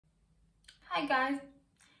Hi guys,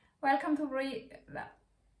 welcome to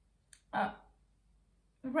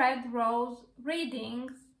Red Rose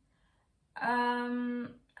Readings.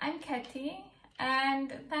 I'm Katie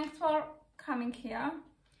and thanks for coming here,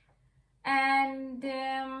 and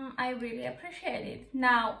I really appreciate it.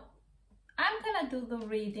 Now I'm gonna do the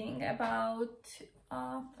reading about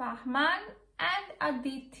Fahmaan and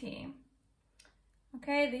Aditi.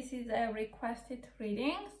 Okay, this is a requested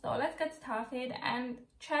reading, so let's get started and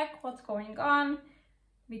check what's going on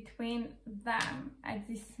between them at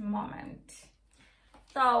this moment.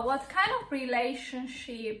 So what kind of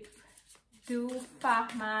relationship do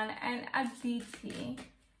Fahmaan and Aditi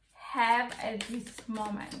have at this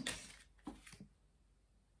moment?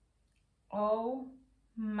 Oh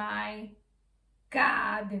my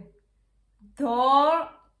God, door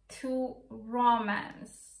to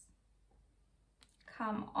romance.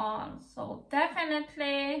 Come on, so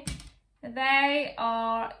definitely they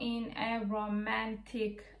are in a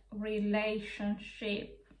romantic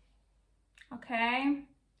relationship. Okay,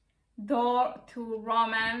 door to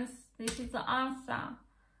romance, this is the answer.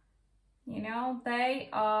 You know, they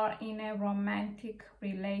are in a romantic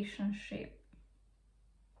relationship.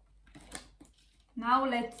 Now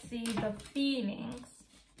let's see the feelings.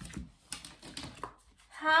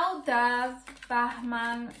 How does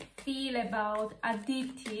Fahmaan feel about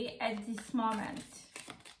Aditi at this moment?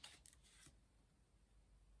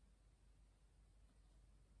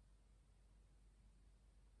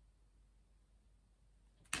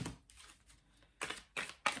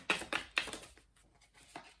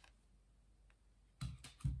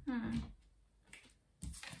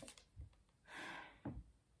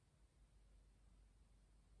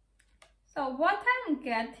 So what I'm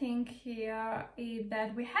getting here is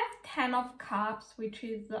that we have 10 of Cups, which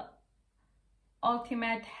is the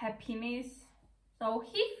ultimate happiness. So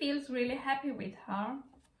he feels really happy with her.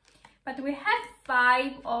 But we have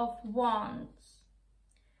 5 of Wands,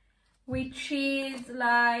 which is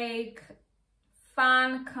like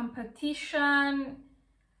fun competition,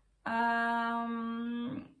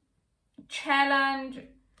 challenge.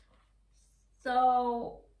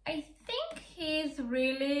 So I think he's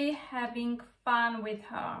really having fun with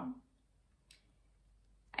her.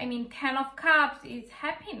 I mean, 10 of Cups is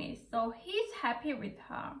happiness, so he's happy with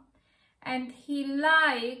her. And he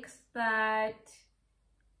likes that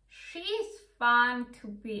she's fun to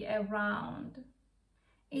be around.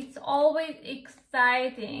 It's always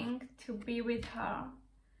exciting to be with her.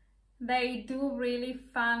 They do really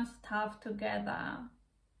fun stuff together.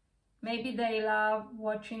 Maybe they love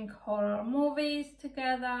watching horror movies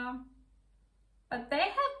together, but they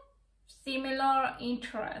have similar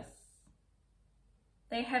interests.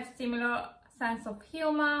 They have similar sense of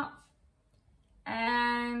humor,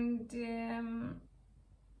 and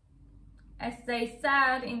as they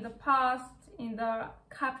said in the past, in the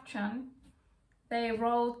caption, they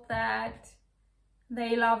wrote that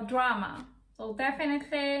they love drama. So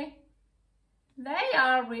definitely they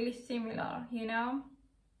are really similar, you know.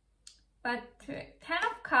 But 10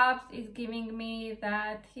 of Cups is giving me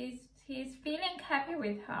that he's feeling happy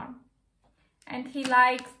with her, and he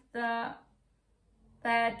likes that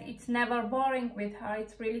it's never boring with her.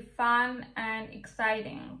 It's really fun and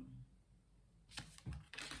exciting.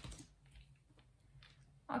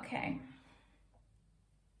 Okay,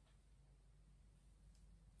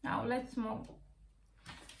 now let's move.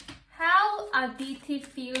 How Aditi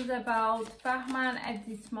feels about Fahmaan at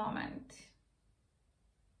this moment?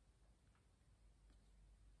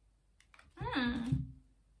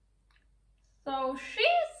 So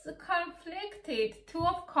she's conflicted. 2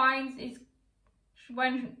 of Coins is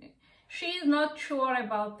when she's not sure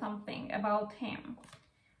about something about him.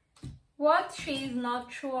 What she's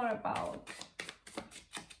not sure about?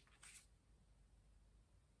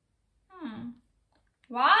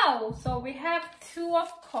 Wow, so we have 2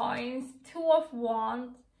 of Coins, 2 of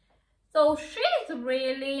Wands. So she's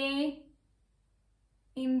really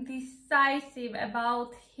indecisive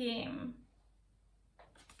about him.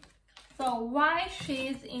 So why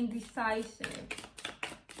she's indecisive?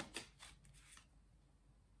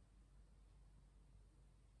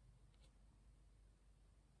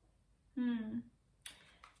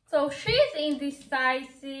 So she's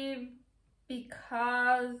indecisive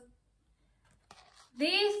because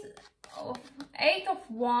this 8 of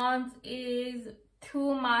Wands is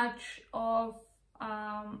too much of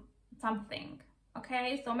something.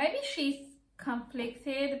 Okay, so maybe she's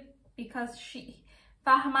conflicted because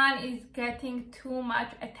Fahmaan is getting too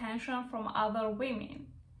much attention from other women.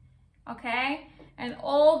 Okay, and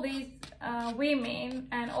all these women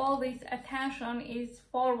and all this attention is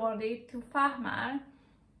forwarded to Fahmaan,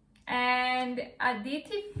 And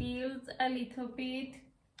Aditi feels a little bit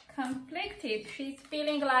conflicted. She's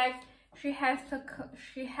feeling like she has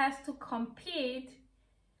to compete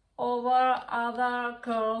over other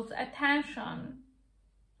girls' attention.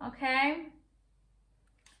 Okay,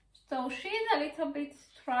 so she's a little bit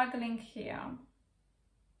struggling here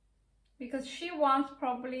because she wants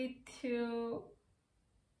probably to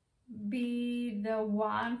be the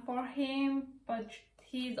one for him, but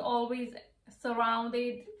he's always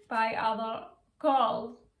surrounded by other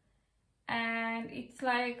girls, and it's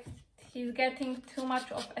like he's getting too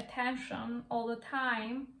much of attention all the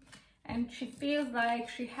time, and she feels like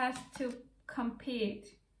she has to compete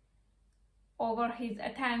over his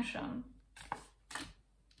attention.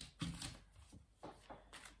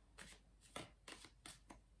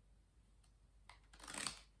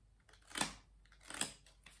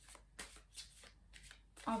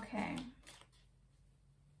 Okay.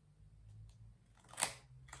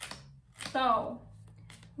 So,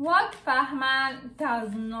 what Fahmaan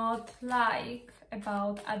does not like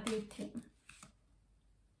about Aditi?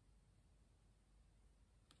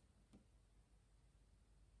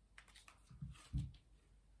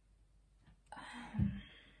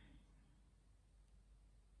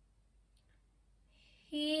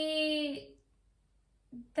 He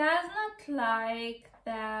does not like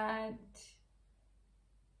that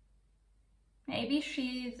maybe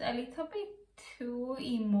she's a little bit too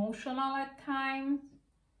emotional at times.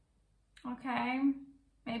 Okay,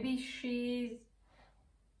 maybe she's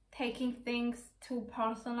taking things too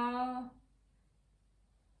personal.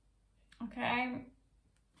 Okay,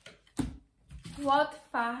 what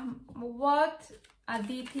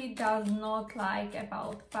Aditi does not like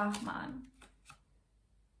about Fahmaan?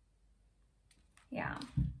 Yeah,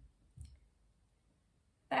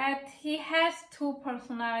 that he has two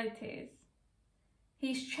personalities.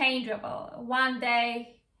 He's changeable. One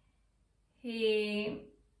day he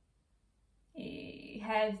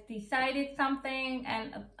has decided something,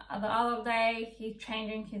 and the other day he's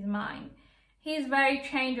changing his mind. He's very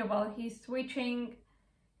changeable. He's switching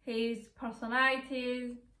his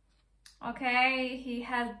personalities. Okay, he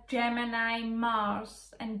has Gemini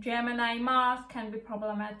Mars, and Gemini Mars can be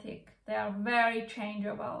problematic. They are very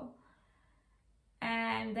changeable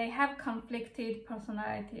and they have conflicted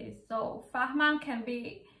personalities. So Fahmaan can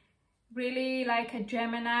be really like a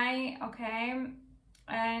Gemini, okay,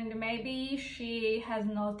 and maybe she has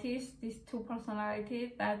noticed these two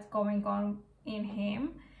personalities that's going on in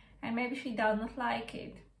him, and maybe she doesn't like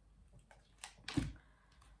it.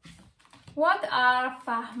 What are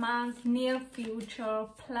Fahmaan's near future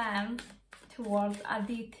plans towards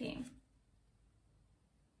Aditi?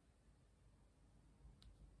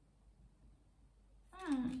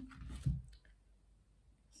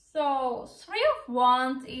 So, Three of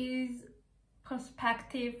Wands is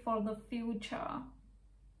perspective for the future.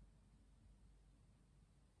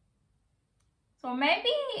 So maybe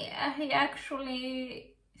he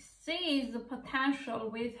actually sees the potential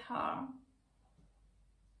with her.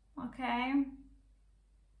 Okay.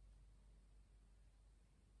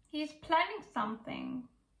 He's planning something.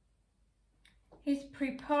 He's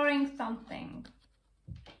preparing something.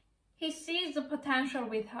 He sees the potential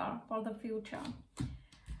with her for the future.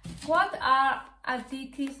 What are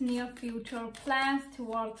Aditi's near future plans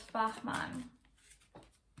towards Fahmaan?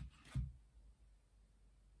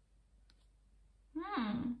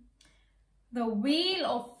 The Wheel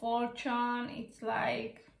of Fortune, it's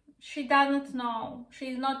like she doesn't know.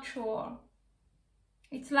 She's not sure.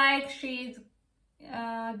 It's like she's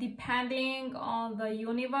depending on the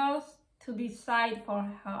universe to decide for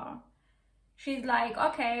her. She's like,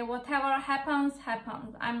 okay, whatever happens,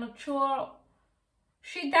 happens. I'm not sure.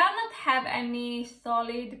 She doesn't have any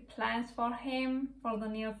solid plans for him for the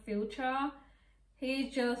near future.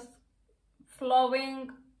 He's just flowing.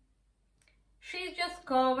 She's just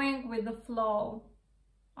going with the flow.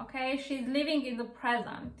 Okay, she's living in the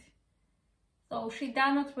present. So she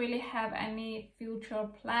doesn't really have any future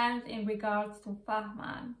plans in regards to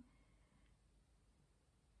Fahmaan.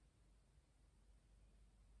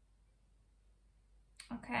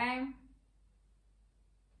 Okay.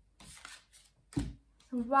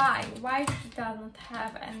 So why she doesn't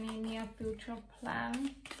have any near future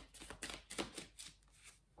plans?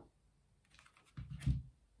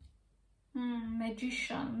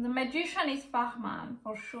 Magician. The magician is Fahmaan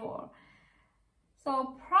for sure.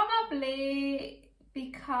 So probably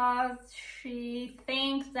because she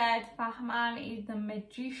thinks that Fahmaan is the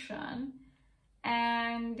magician,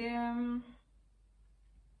 and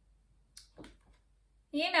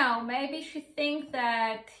you know, maybe she thinks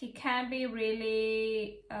that he can be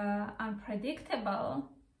really unpredictable.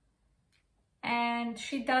 and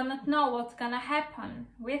she does not know what's gonna happen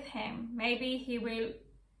with him. Maybe he will,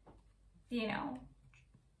 you know,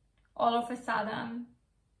 all of a sudden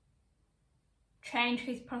change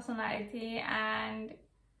his personality, and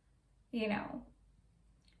you know,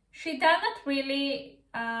 she doesn't really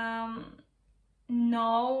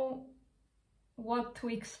know what to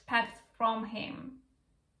expect from him,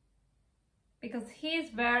 because he's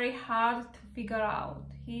very hard to figure out.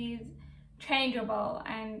 He's changeable,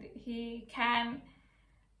 and he can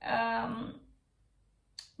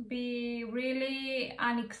be really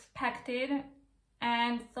unexpected,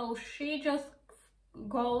 and so she just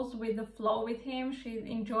goes with the flow with him. She's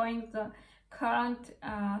enjoying the current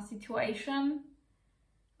situation,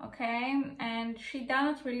 okay, and she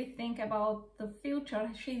doesn't really think about the future.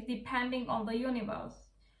 She's depending on the universe.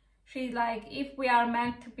 She's like, if we are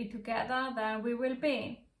meant to be together, then we will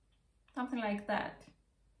be, something like that,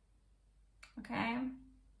 okay.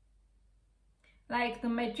 Like the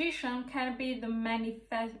magician can be the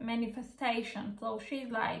manifestation. So she's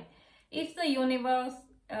like, if the universe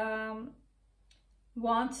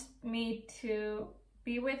wants me to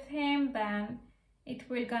be with him, then it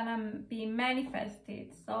will gonna be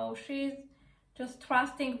manifested. So she's just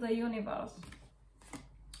trusting the universe,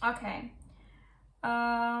 okay.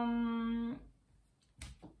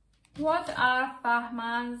 What are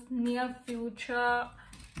Fahmaan's near future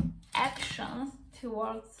actions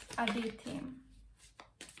towards Aditi?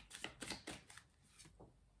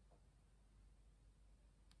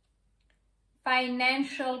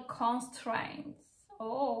 Financial constraints.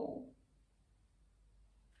 Oh,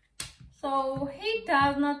 so he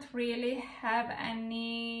does not really have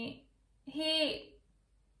any. His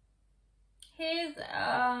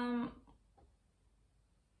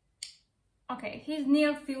okay, his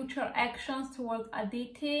near future actions towards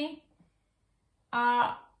Aditi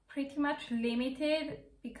are pretty much limited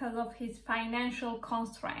because of his financial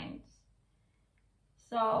constraints.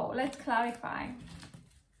 So let's clarify.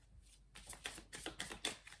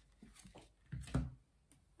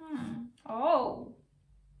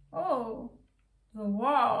 Oh, the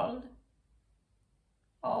world.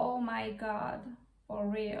 Oh my God, for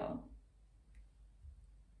real.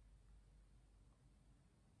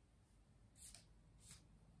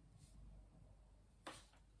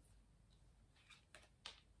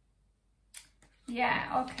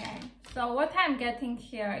 Yeah, okay. So what I'm getting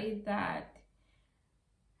here is that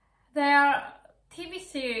their TV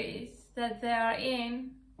series that they are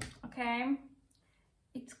in, okay,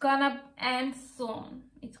 it's gonna end soon.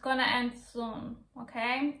 It's gonna end soon,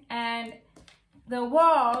 okay? And the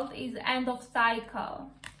world is end of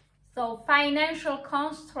cycle. So financial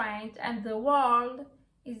constraint and the world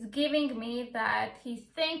is giving me that he's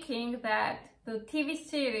thinking that the TV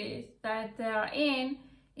series that they're in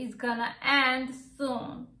is gonna end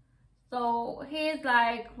soon. So he's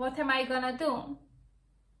like, what am I gonna do?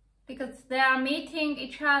 Because they are meeting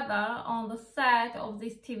each other on the set of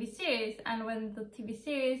this TV series, and when the TV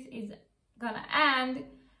series is gonna end,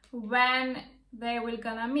 when they will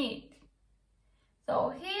gonna meet.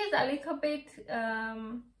 So he's a little bit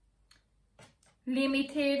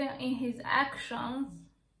limited in his actions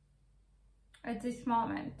at this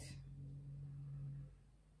moment.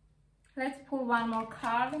 Let's pull one more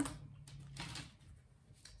card.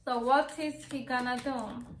 So what is he gonna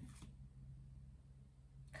do?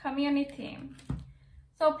 Community.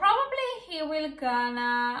 So probably he will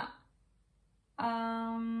gonna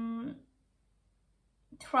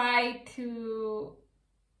try to,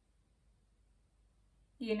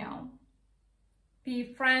 you know,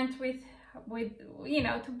 be friends with you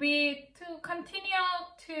know, to continue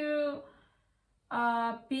to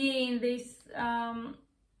be in this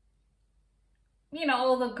you know,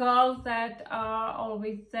 all the girls that are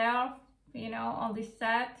always there, you know, on this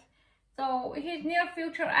set. So his near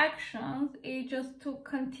future actions is just to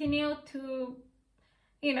continue to,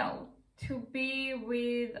 you know, to be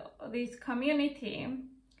with this community.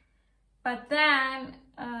 But then,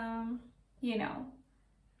 you know,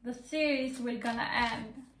 the series will gonna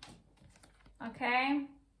end, okay?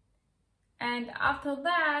 And after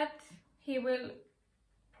that, he will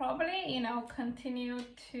probably, you know, continue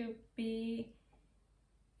to be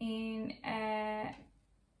in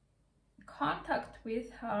contact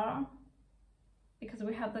with her, because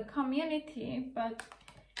we have the community, but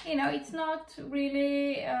you know, it's not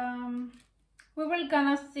really we will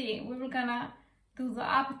gonna see, we will gonna do the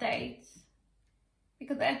updates,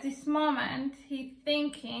 because at this moment he's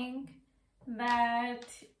thinking that,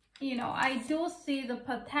 you know, I do see the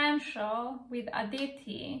potential with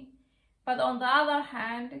Aditi, but on the other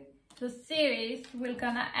hand, the series will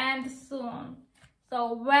gonna end soon.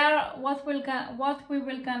 So what we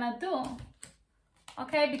will gonna do?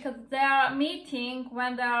 okay, because they are meeting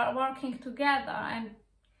when they are working together, and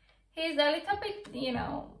he's a little bit, you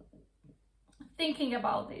know, thinking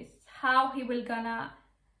about this, how he will gonna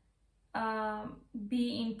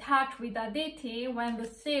be in touch with Aditi when the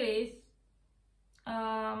series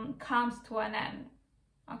comes to an end,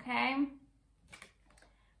 okay?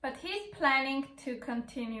 But he's planning to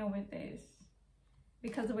continue with this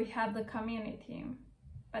because we have the community.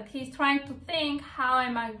 But he's trying to think, how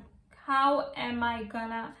am I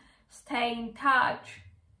gonna stay in touch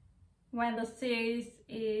when the series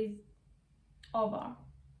is over?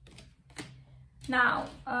 Now,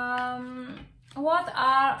 what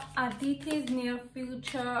are Aditi's near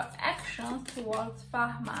future actions towards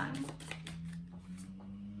Fahmaan?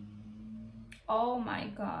 Oh my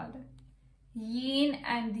god. Yin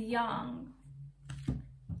and yang.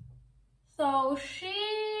 So she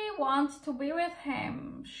wants to be with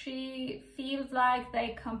him. She feels like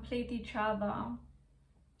they complete each other.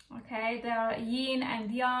 Okay, they are yin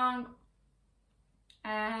and yang,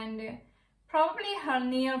 and probably her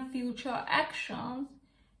near future actions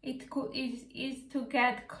is to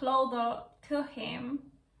get closer to him,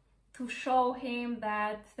 to show him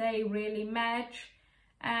that they really match,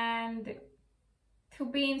 and to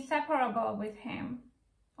be inseparable with him,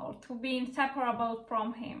 or to be inseparable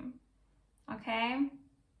from him, okay?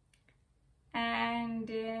 And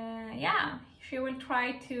yeah, she will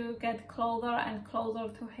try to get closer and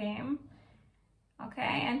closer to him,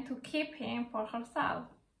 okay, and to keep him for herself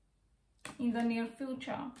in the near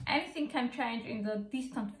future. Anything can change in the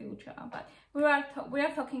distant future, but we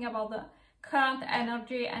are talking about the current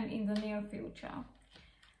energy and in the near future.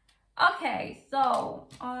 Okay, so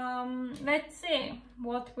let's see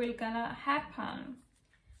what will gonna happen.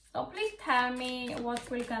 So please tell me what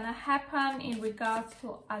will gonna happen in regards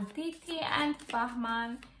to Aditi and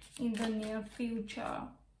Fahmaan in the near future.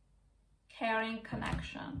 Caring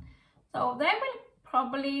connection. So they will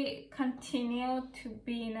probably continue to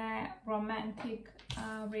be in a romantic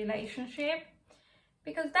relationship,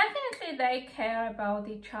 because definitely they care about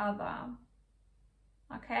each other.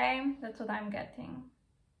 Okay, that's what I'm getting.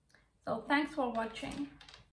 So thanks for watching.